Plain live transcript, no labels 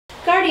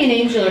Guardian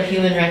Angel or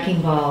Human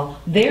Wrecking Ball,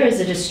 there is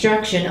a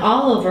destruction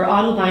all over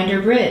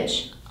Autobinder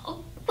Bridge.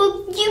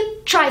 Well,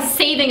 you try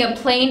saving a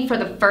plane for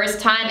the first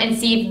time and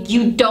see if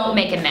you don't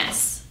make a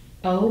mess.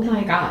 Oh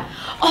my god.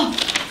 Oh,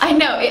 I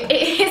know. Isn't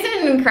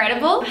it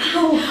incredible?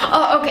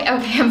 Oh, okay,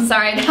 I'm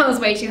sorry. That was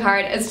way too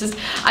hard. It's just,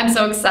 I'm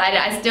so excited.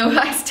 I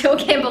still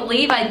can't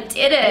believe I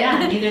did it.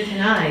 Yeah, neither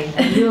can I.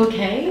 Are you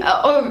okay?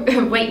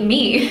 Oh, wait,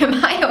 me? Am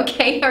I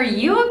okay? Are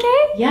you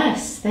okay?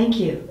 Yes, thank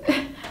you.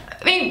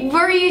 I mean,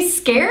 were you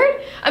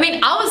scared? I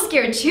mean, I was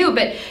scared too,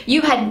 but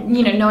you had,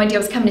 no idea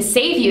I was coming to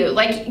save you.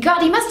 Like,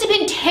 God, you must have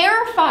been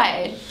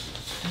terrified.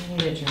 I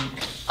need a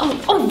drink.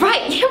 Oh,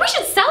 right. Yeah, we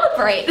should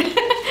celebrate.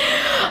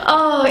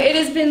 Oh, it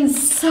has been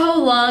so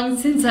long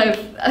since I've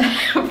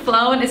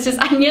flown. It's just,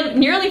 I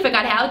nearly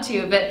forgot how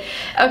to, but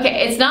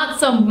okay, it's not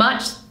so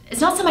much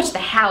the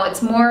how,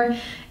 it's more,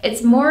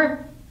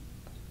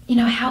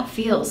 how it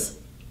feels.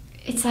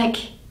 It's like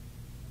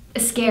a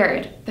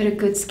scared, but a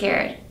good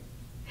scared.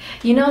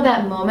 You know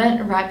that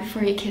moment right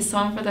before you kiss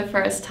someone for the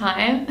first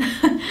time?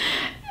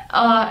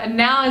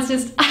 Now it's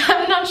just,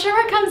 I'm not sure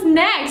what comes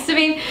next. I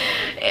mean,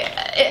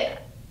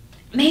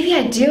 maybe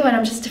I do and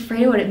I'm just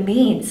afraid of what it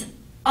means.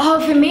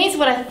 Oh, if it means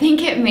what I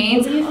think it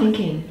means. What are you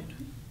thinking?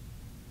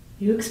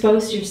 You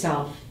exposed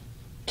yourself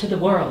to the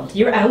world.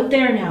 You're out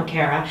there now,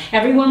 Kara.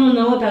 Everyone will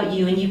know about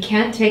you and you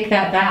can't take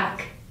that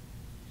back.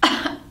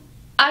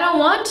 I don't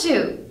want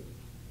to.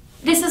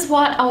 This is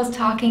what I was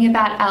talking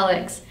about,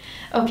 Alex.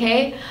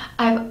 Okay?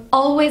 I've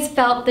always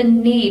felt the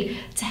need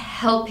to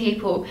help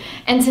people.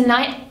 And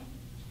tonight,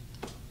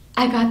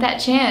 I got that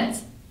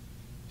chance.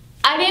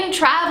 I didn't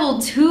travel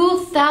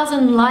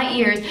 2,000 light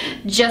years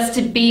just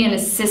to be an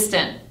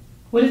assistant.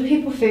 What if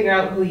people figure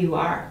out who you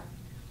are?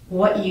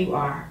 What you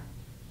are?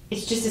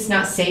 It's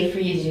not safe for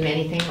you to do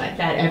anything like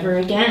that ever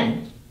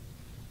again.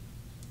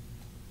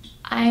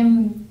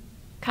 I'm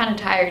kind of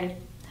tired.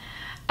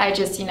 I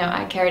just,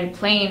 I carried a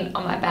plane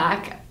on my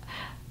back.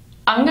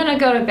 I'm gonna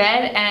go to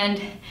bed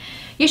and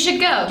you should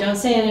go. Don't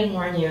say I didn't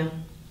warn you.